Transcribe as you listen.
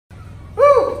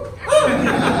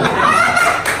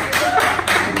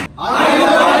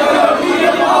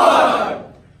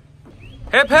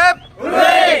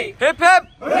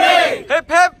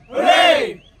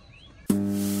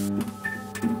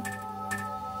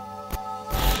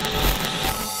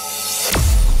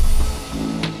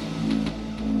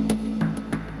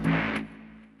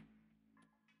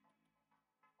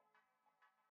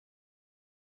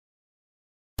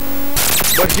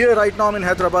But here right now I'm in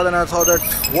Hyderabad, and I thought that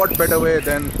what better way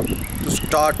than to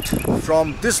start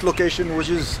from this location, which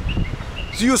is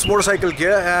Zeus Motorcycle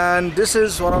Gear. And this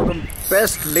is one of the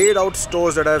best laid out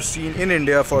stores that I've seen in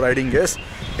India for riding gears.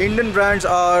 Indian brands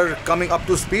are coming up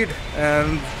to speed,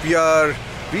 and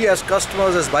we as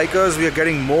customers, as bikers, we are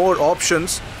getting more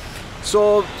options.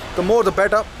 So the more the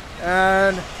better.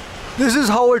 And this is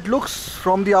how it looks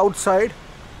from the outside,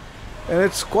 and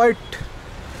it's quite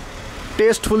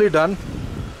tastefully done,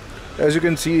 as you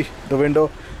can see the window.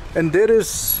 And there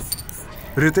is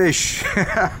Ritesh.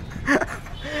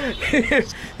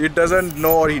 He doesn't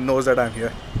know, or he knows that I'm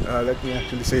here. Let me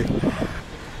actually say.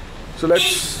 So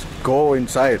let's go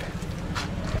inside.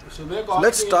 So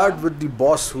let's start with the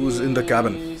boss who's in the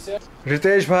cabin.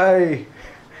 Ritesh bhai.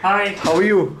 Hi. How are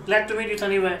you? Glad to meet you,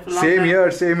 Sunny bhai. Same here,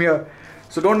 same here.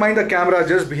 So don't mind the camera,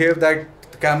 just behave that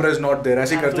the camera is not there.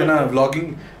 ऐसे करते ना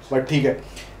vlogging, but ठीक है.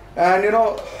 And you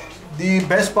know, the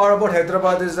best part about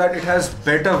Hyderabad is that it has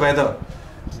better weather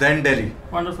than Delhi.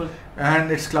 Wonderful.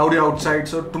 And it's cloudy outside.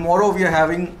 So tomorrow we are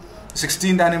having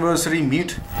 16th anniversary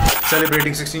meet,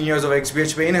 celebrating 16 years of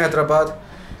xBhp in Hyderabad.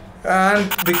 And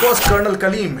because Col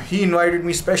Kaleem, he invited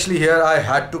me specially here, I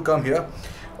had to come here.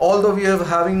 Although we are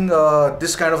having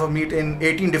this kind of a meet in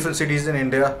 18 different cities in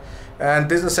India, and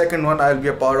this is the second one I'll be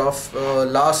a part of.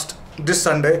 This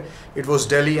Sunday it was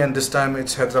Delhi, and this time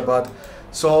it's Hyderabad.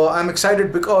 So I'm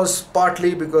excited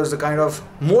partly because the kind of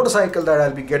motorcycle that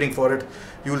I'll be getting for it,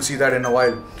 you will see that in a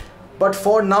while. But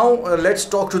for now, let's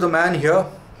talk to the man here,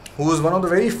 who is one of the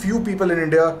very few people in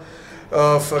India,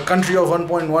 of a country of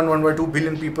 1.2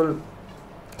 billion people,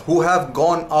 who have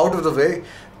gone out of the way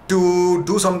to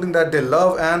do something that they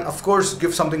love, and of course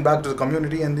give something back to the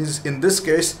community, and in this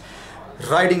case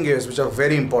riding gears, which are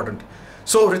very important.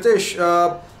 So Ritesh,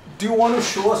 do you want to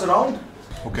show us around?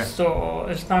 Okay. So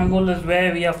Istanbul is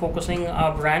where we are focusing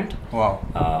our brand. Wow.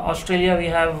 Australia, we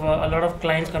have a lot of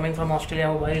clients coming from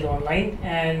Australia who buy it online,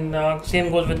 and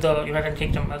same goes with the United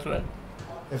Kingdom as well.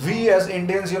 We as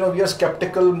Indians, you know, we are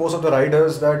skeptical, most of the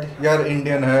riders, that yaar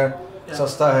Indian hai,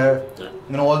 sasta hai,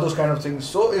 you know, all those kind of things.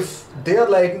 So if they are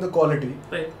liking the quality,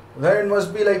 right, then it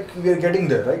must be like we are getting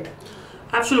there, right?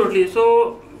 Absolutely.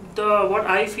 So what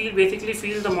I basically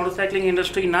feel the motorcycling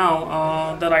industry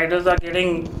now, the riders are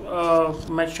getting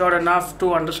mature enough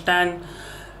to understand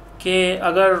that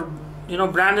agar, you know,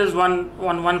 brand is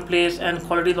one place and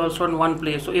quality is also in one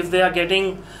place. So if they are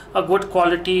getting a good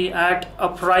quality at a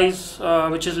price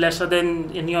which is lesser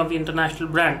than any of the international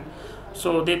brand,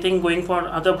 so they think going for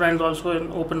other brands also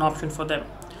an open option for them.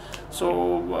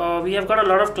 So we have got a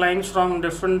lot of clients from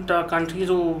different countries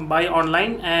who buy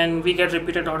online, and we get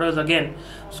repeated orders again.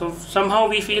 So somehow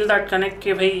we feel that connect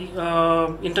ke bhai,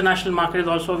 international market is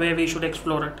also where we should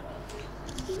explore it.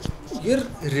 यार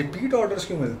repeat orders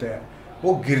क्यों मिलते हैं?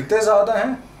 वो गिरते ज़्यादा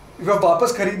हैं, वो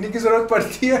वापस खरीदने की ज़रूरत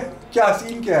पड़ती है, क्या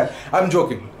सीन क्या है? I'm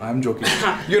joking.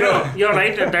 You know. You're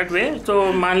right at that way.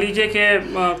 तो मान लीजिए कि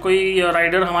कोई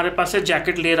राइडर हमारे पास से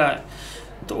जैकेट ले रहा है,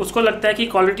 तो उसको लगता है कि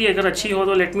क्वालिटी अगर अच्छी हो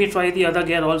तो let me try the other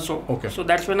gear also. Okay. So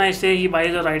that's when I say he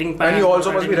buys a riding pants. And he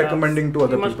also must be recommending to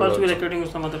other people. He must be recommending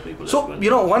to some other people. So, you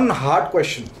know, one hard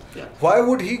question. Yeah. Why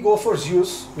would he go for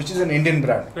Zeus, which is an Indian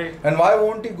brand? Right. And why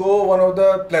won't he go one of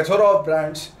the plethora of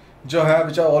brands which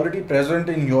are already present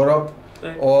in Europe?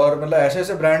 Right. और मतलब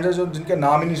ऐसे brands हैं जो जिनके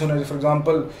नाम ही नहीं सुने. For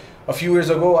example, a few years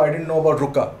ago I didn't know about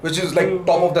Ruka, which is like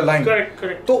top of the line.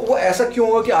 Correct. तो वो ऐसा क्यों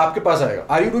होगा कि आपके पास आएगा?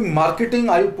 Are you doing marketing?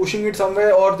 Are you pushing it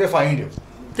somewhere, or they find you?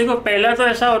 देखो, पहला तो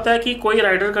ऐसा होता है कि कोई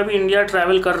राइडर कभी इंडिया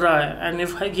ट्रैवल कर रहा है, and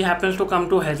if he happens to come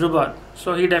to Hyderabad,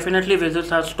 so he definitely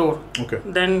visits our store. Okay.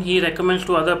 Then he recommends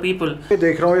to other people. मैं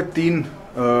देख रहा हूँ ये 3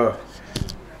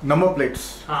 number plates.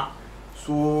 हाँ.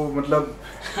 So मतलब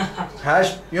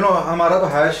hash, you know, हमारा तो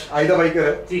hash आइदा बाइकर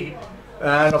है. जी.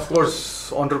 And of course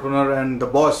entrepreneur and the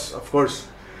boss, of course.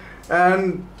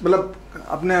 And मतलब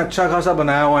अपने अच्छा खासा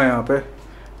बनाया हुआ है यहाँ पे.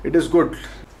 It is good.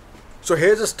 So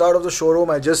here's the start of the showroom.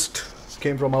 I just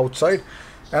came from outside,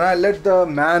 and I let the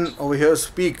man over here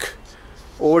speak.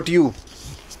 Over to you.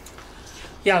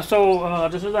 Yeah, so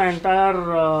this is the entire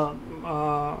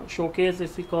showcase,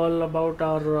 if we call, about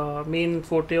our main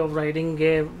forte of riding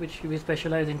gear, which we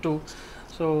specialize into.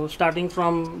 So starting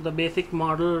from the basic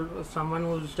model, someone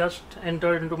who's just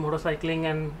entered into motorcycling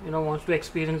and, you know, wants to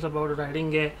experience about riding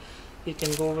gear, he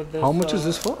can go with this. How much is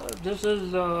this for? This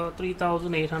is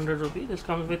 3,800 rupees. This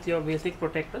comes with your basic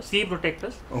protectors, sea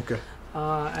protectors. Okay.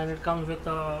 And it comes with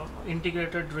a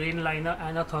integrated rain liner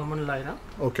and a thermal liner.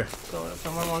 Okay. So if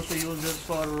someone wants to use this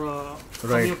for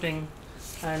commuting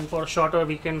and for a shorter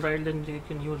weekend ride, then you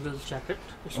can use this jacket.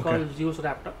 It's called Zeus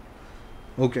Raptor.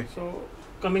 Okay. So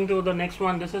coming to the next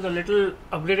one, this is a little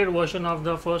upgraded version of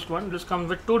the first one. This comes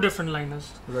with two different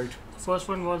liners. Right. The first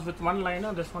one was with one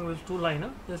liner, this one with two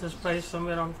liner. This is priced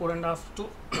somewhere around 4,500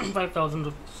 to 5,000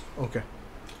 rupees. Okay.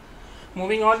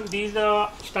 Moving on, these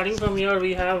are starting from here.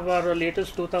 We have our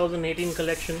latest 2018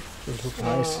 collection. It looks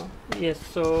nice. Yes,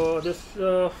 so this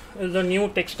is a new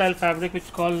textile fabric which is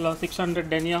called 600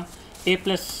 denier A+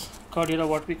 Cordura,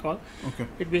 what we call. Okay.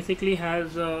 It basically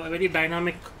has a very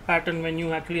dynamic pattern when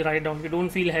you actually ride down. You don't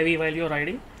feel heavy while you're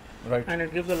riding. Right. And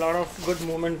it gives a lot of good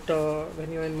movement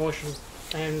when you're in motion.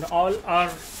 And all our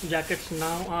jackets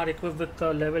now are equipped with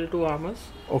level 2 armors.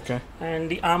 Okay. And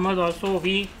the armors also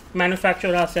we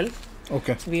manufacture ourselves.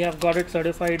 Okay. We have got it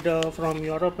certified from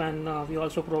Europe, and we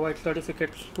also provide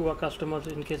certificates to our customers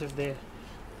in case if they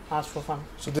ask for fun.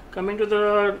 So coming to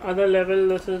the other level,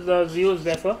 this is the Zeus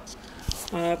Zephyr.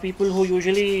 People who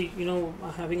usually,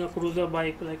 are having a cruiser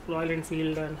bike like Royal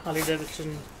Enfield and Harley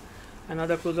Davidson and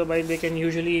other cruiser bikes, they can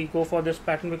usually go for this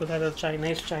pattern because it has a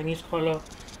Chinese collar,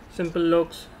 simple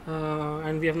looks,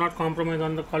 and we have not compromised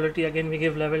on the quality. Again, we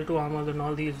give level 2 armors in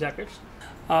all these jackets.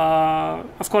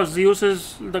 Of course, Zeus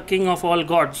is the king of all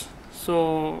gods,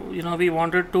 so we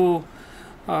wanted to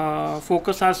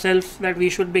focus ourselves that we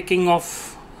should be king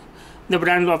of the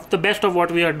brand, of the best of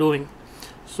what we are doing.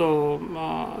 So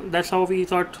that's how we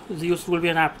thought Zeus will be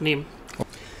an apt name.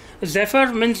 Zephyr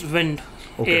means wind,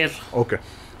 air. Okay.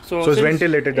 So it's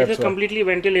ventilated. It is completely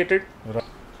ventilated. Right.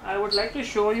 I would like to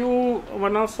show you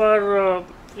one of our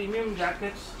premium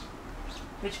jackets,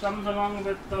 which comes along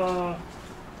with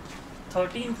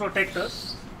 13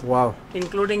 protectors. Wow.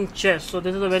 Including chest. So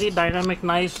this is a very dynamic,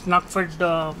 nice snug-fit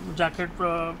jacket.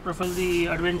 Prefer the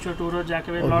adventure tourer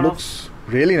jacket. With Looks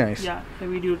really nice. Yeah,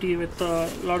 heavy duty with a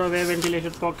lot of air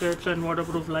ventilation pockets and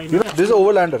waterproof liner. This is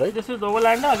Overlander, right? This is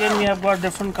Overlander. Again, we have got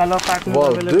different color patterns. Wow,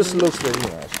 available. this looks very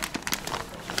nice.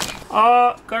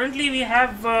 Currently, we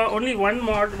have only one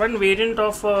variant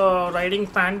of riding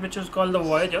pant, which is called the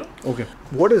Voyager. Okay.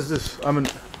 What is this?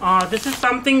 This is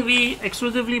something we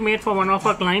exclusively made for one of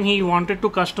our clients. He wanted to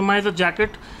customize a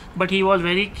jacket, but he was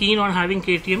very keen on having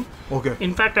KTM. Okay.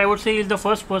 In fact, I would say he's the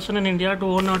first person in India to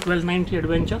own a 1290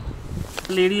 Adventure.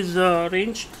 Ladies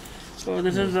range. So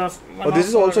this is this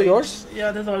is also yours?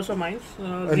 Yeah, this is also mine.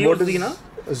 And what is Xena?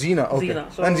 Xena, okay.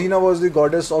 Xena. So and Xena was the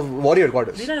goddess of warrior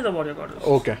goddess. Xena is the warrior goddess.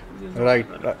 Okay. Right.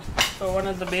 So one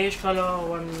is the beige color,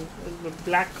 one is the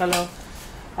black color.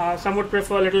 Some would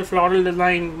prefer a little floral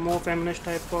design, more feminist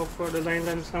type of designs,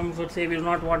 and some would say we do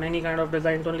not want any kind of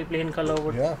designs, only plain color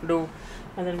would do.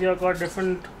 And then we have got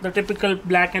the typical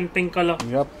black and pink color.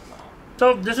 Yep.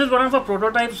 So this is one of our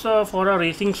prototypes for our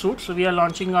racing suits. So we are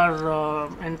launching our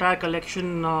entire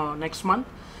collection next month.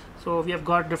 So we have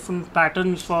got different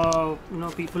patterns for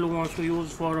people who want to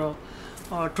use for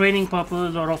training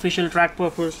purpose or official track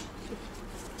purpose.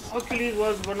 Hercules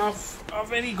was one of a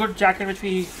very good jacket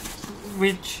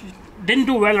which didn't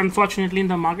do well, unfortunately, in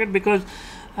the market because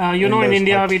in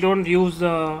India we don't use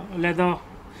leather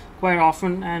quite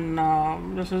often, and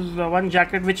this is one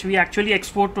jacket which we actually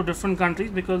export to different countries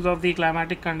because of the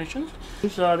climatic conditions.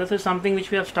 So this is something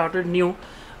which we have started new.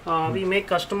 We make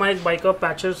customized biker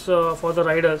patches for the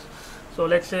riders. So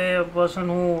let's say a person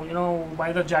who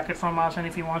buys a jacket from us, and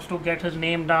if he wants to get his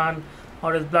name done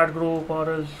or his blood group or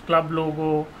his club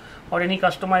logo or any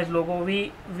customized logo,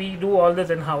 we do all this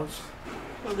in-house.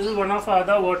 So this is one of our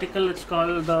other vertical. It's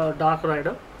called the Dark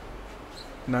Rider.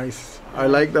 Nice. I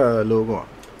like the logo.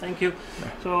 Thank you.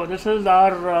 So this is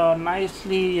our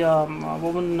nicely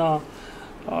woven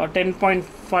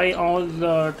 10.5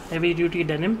 ounce heavy duty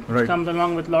denim. Right. It comes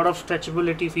along with a lot of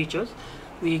stretchability features.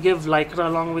 We give lycra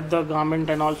along with the garment,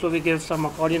 and also we give some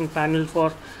accordion panel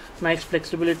for nice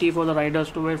flexibility for the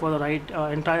riders to wear for the ride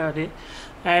entire day.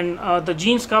 And the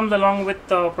jeans comes along with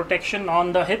protection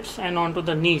on the hips and onto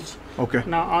the knees. Okay.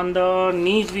 Now on the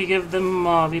knees we give them,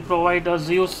 we provide a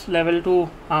Zeus level 2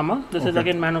 armor. This is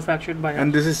again manufactured by us.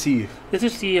 And this is CE? This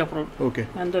is CE approved. Okay.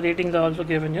 And the ratings are also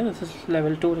given here. This is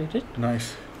level 2 rated.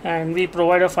 Nice. And we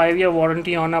provide a 5-year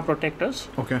warranty on our protectors.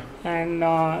 Okay. And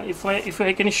if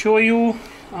I can show you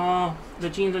the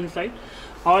jeans inside,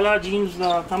 all our jeans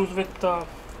comes with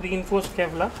reinforced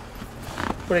Kevlar.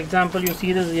 For example, you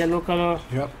see this yellow color.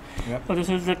 Yep. So this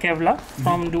is the Kevlar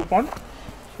from DuPont.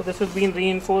 So this has been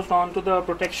reinforced onto the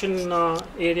protection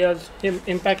areas,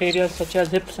 impact areas such as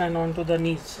hips and onto the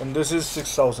knees. And this is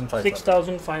 6,500.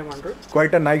 6,500.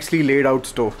 Quite a nicely laid out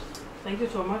store. Thank you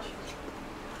so much.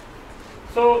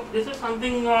 So this is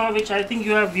something which I think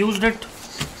you have used it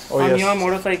on your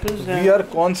motorcycles. We are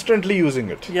constantly using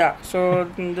it. Yeah. So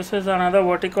this is another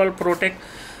vertical Protect.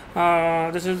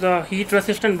 This is the heat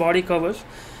resistant body covers.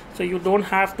 So so you don't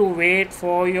have to wait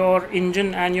for your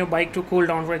engine and your bike to cool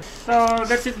down. Right.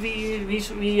 That's it.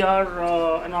 We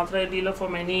are an authorized dealer for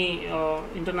many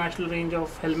international range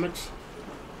of helmets.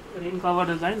 Rain cover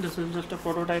design. This is just a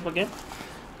prototype again.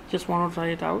 Just want to try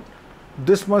it out.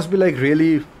 This must be like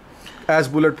really as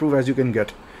bulletproof as you can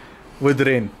get with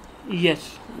rain.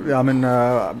 Yes. I mean,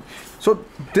 so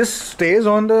this stays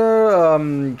on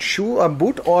the shoe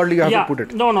boot, or do you have to put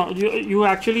it? No. You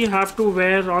actually have to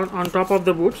wear on top of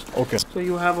the boots. Okay. So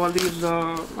you have all these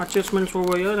adjustments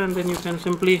over here, and then you can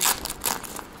simply.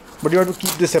 But you have to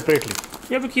keep this separately.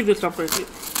 You have to keep this separately.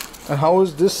 And how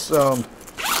is this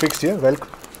fixed here? Well,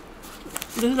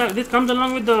 this comes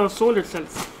along with the sole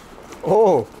itself.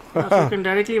 Oh. So you can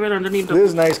directly wear underneath the This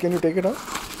is nice. Can you take it out?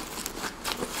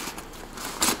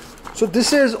 So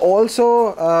this is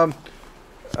also,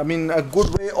 I mean, a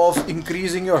good way of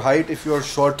increasing your height if you're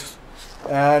short,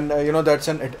 and you know, that's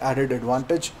an added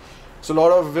advantage. So a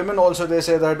lot of women also, they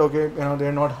say that, okay, you know,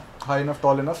 they're not high enough,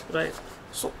 tall enough. Right.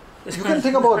 So you can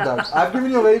think about that. I've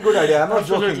given you a very good idea. I'm not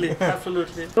joking.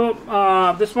 Absolutely. So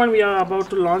this one we are about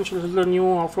to launch. This is the new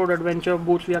off-road adventure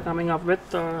boots we are coming up with.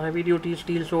 Heavy-duty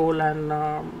steel sole and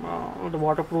the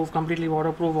waterproof, completely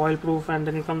waterproof, oil-proof, and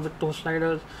then it comes with toe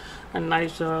sliders and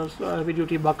nice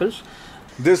heavy-duty buckles.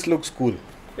 This looks cool.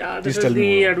 Yeah, this is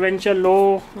the Adventure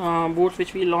Low boots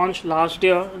which we launched last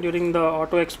year during the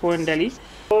Auto Expo in Delhi.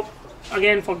 So,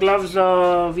 again, for gloves,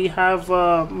 we have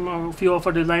a few of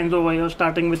our designs over here,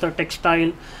 starting with a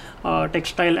textile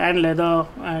and leather,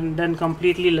 and then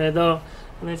completely leather.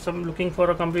 And if I'm looking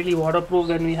for a completely waterproof,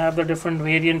 then we have the different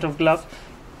variant of glove.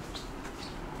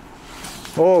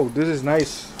 Oh, this is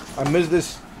nice. I missed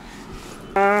this.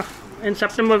 In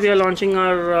September, we are launching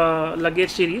our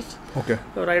luggage series. Okay.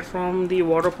 So right from the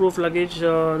waterproof luggage,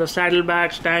 the saddle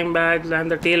bags, tank bags, and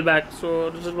the tail bag.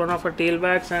 So this is one of our tail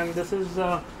bags, and this is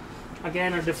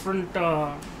again a different.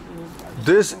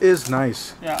 This is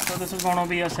nice. Yeah. So this is going to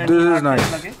be a semi-hard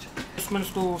luggage. Adjustments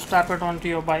to strap it onto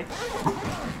your bike.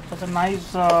 There's a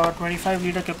nice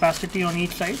 25-liter capacity on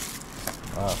each side.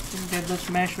 Wow. You get this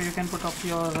mesh where you can put up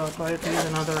your toiletries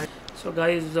and other items. So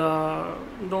guys,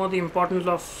 know the importance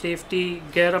of safety,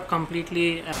 gear up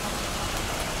completely.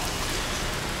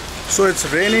 So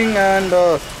it's raining, and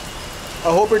I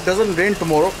hope it doesn't rain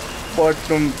tomorrow, but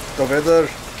the weather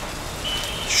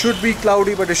should be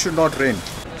cloudy, but it should not rain.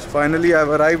 So finally I've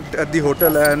arrived at the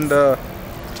hotel, and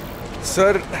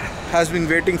sir has been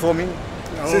waiting for me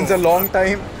since a long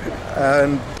time.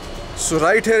 And so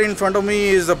right here in front of me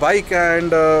is the bike,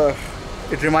 and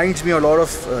it reminds me a lot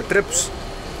of trips.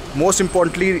 Most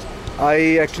importantly,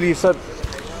 I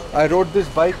rode this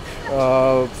bike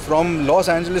from Los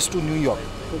Angeles to New York.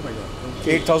 Oh my God.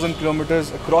 8,000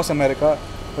 kilometers across America.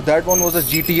 But that one was a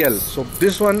GTL. So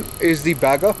this one is the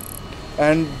bagger,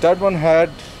 and that one had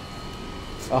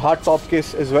a hard top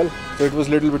case as well. So it was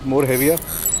a little bit more heavier,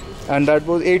 and that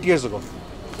was 8 years ago.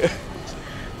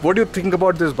 What do you think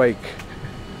about this bike?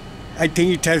 I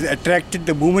think it has attracted,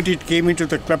 the moment it came into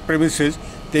the club premises,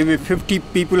 there were 50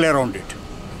 people around it.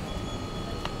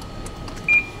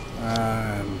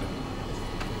 And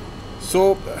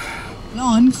so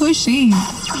on Kushi.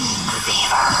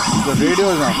 the radio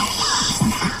is on.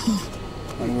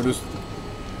 I'm going to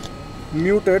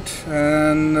mute it,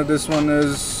 and this one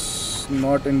is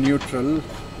not in neutral.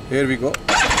 Here we go.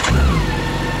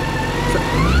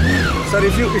 Sir,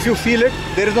 if you feel it,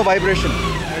 there is no vibration.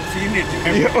 I've seen it.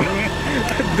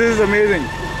 This is amazing.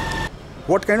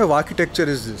 What kind of architecture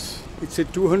is this? It's a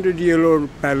 200-year-old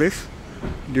palace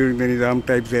during the Nizam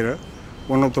types era.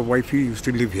 One of the wifey used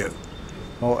to live here.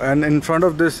 Oh, and in front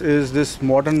of this is this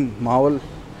modern marvel,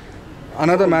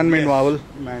 another man-made marvel.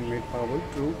 Man-made marvel,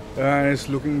 true. And it's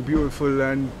looking beautiful,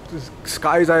 and the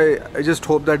skies, I just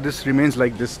hope that this remains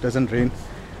like this, doesn't rain.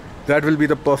 That will be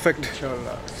the perfect.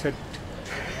 Inshallah. Set.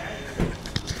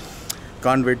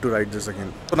 Can't wait to ride this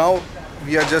again. So now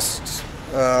we are just,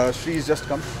 Shree's just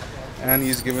come, and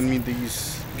he's given me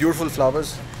these beautiful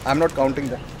flowers. I'm not counting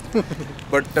them.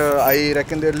 But I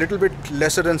reckon they're a little bit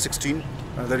lesser than 16.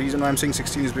 The reason why I'm saying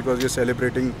 16 is because we're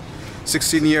celebrating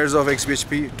 16 years of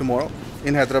xBhp tomorrow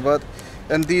in Hyderabad.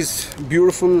 And these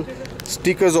beautiful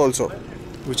stickers also,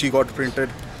 which he got printed.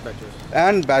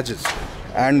 And badges.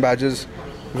 And badges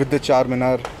with the Char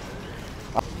Minar.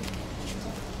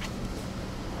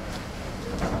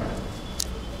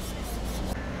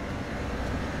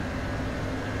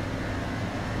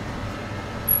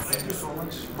 Thank you so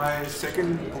much. My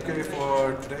second bouquet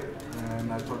for today,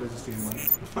 and I thought it's the same one.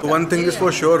 One thing is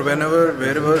for sure,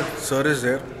 wherever sir is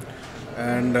there,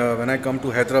 and when I come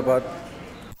to Hyderabad,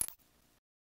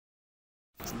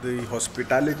 the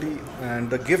hospitality and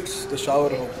the gifts, the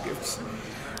shower of gifts,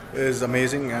 is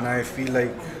amazing and I feel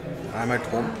like I'm at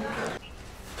home.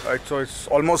 Alright, so it's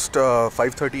almost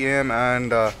 5:30 AM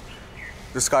and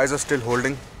the skies are still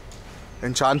holding.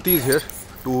 And Shanti is here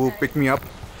to pick me up.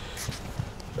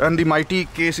 And the mighty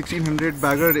K1600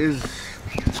 bagger is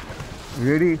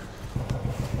really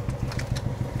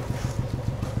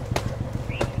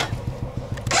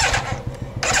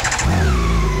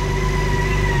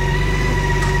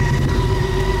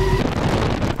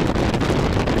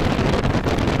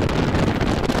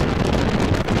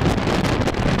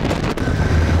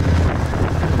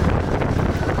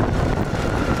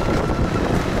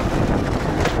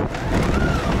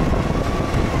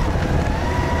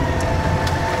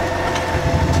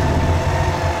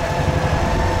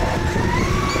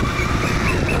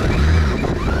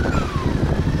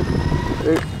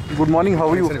Good morning, how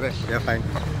are you? Yeah, fine.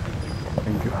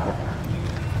 Thank you.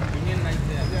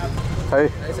 Hi.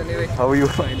 How are you?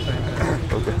 Fine.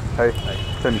 Okay. Hi.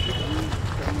 Sunny.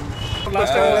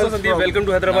 Last time also, Sandeep, welcome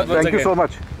to Hyderabad once Thank again. you so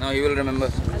much. Now you will remember.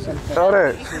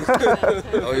 Alright.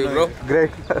 How are you, bro?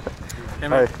 Great.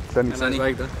 Hi, Sunny. Sunny.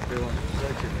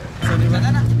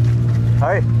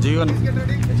 Hi. Jeevan,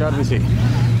 HRBC.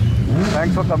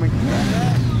 Thanks for coming.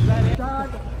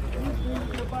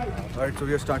 Alright, so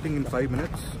we are starting in 5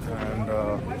 minutes and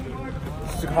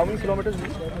how many kilometers?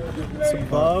 It's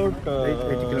about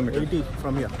 80 kilometers 80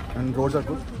 from here. And roads are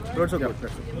good? Roads are good.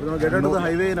 We're going to get onto the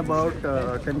highway in about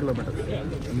 10 kilometers.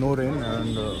 No rain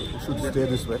and should stay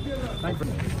this way.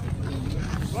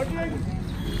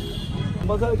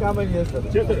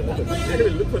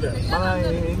 Look for that.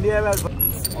 India has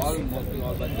Mostly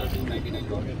all by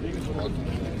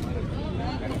 1399.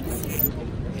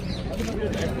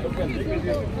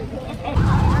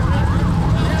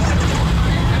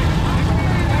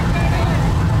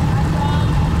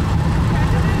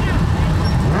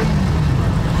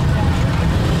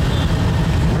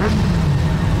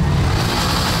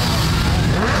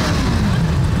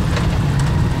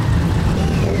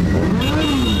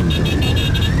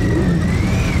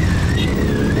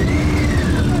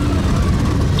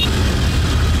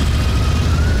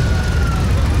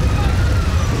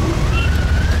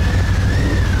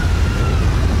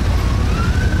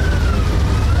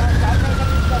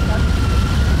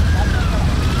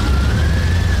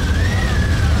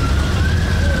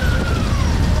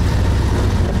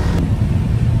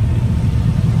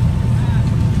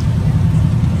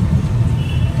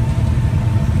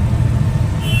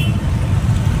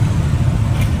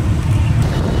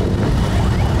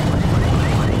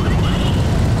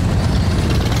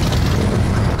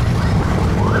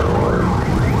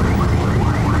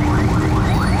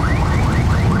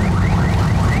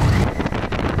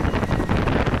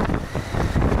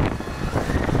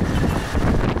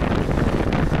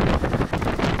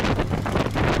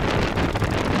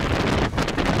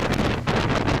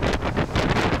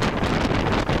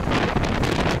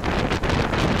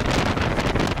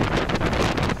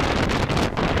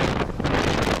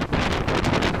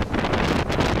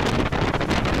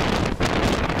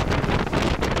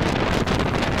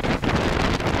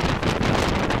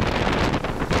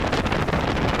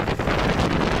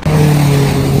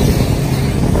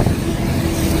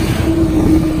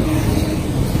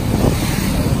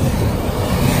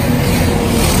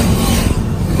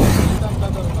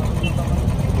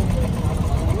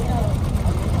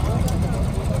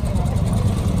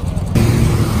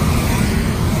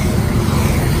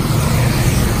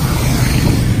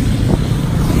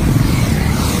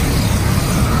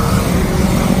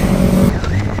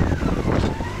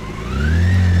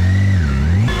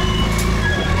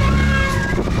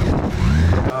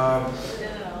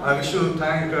 I wish to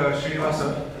thank Srinivasa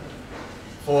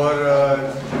for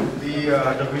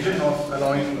the vision of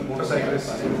allowing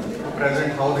motorcyclists to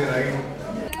present how they ride.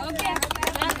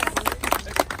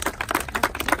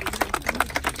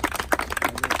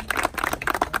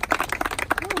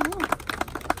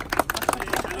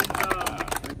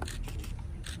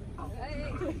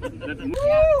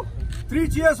 Three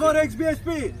cheers for xBhp!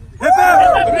 Hip hip!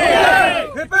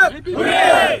 Hooray! Hip hip!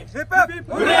 Hooray! Hip hip!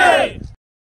 Hooray!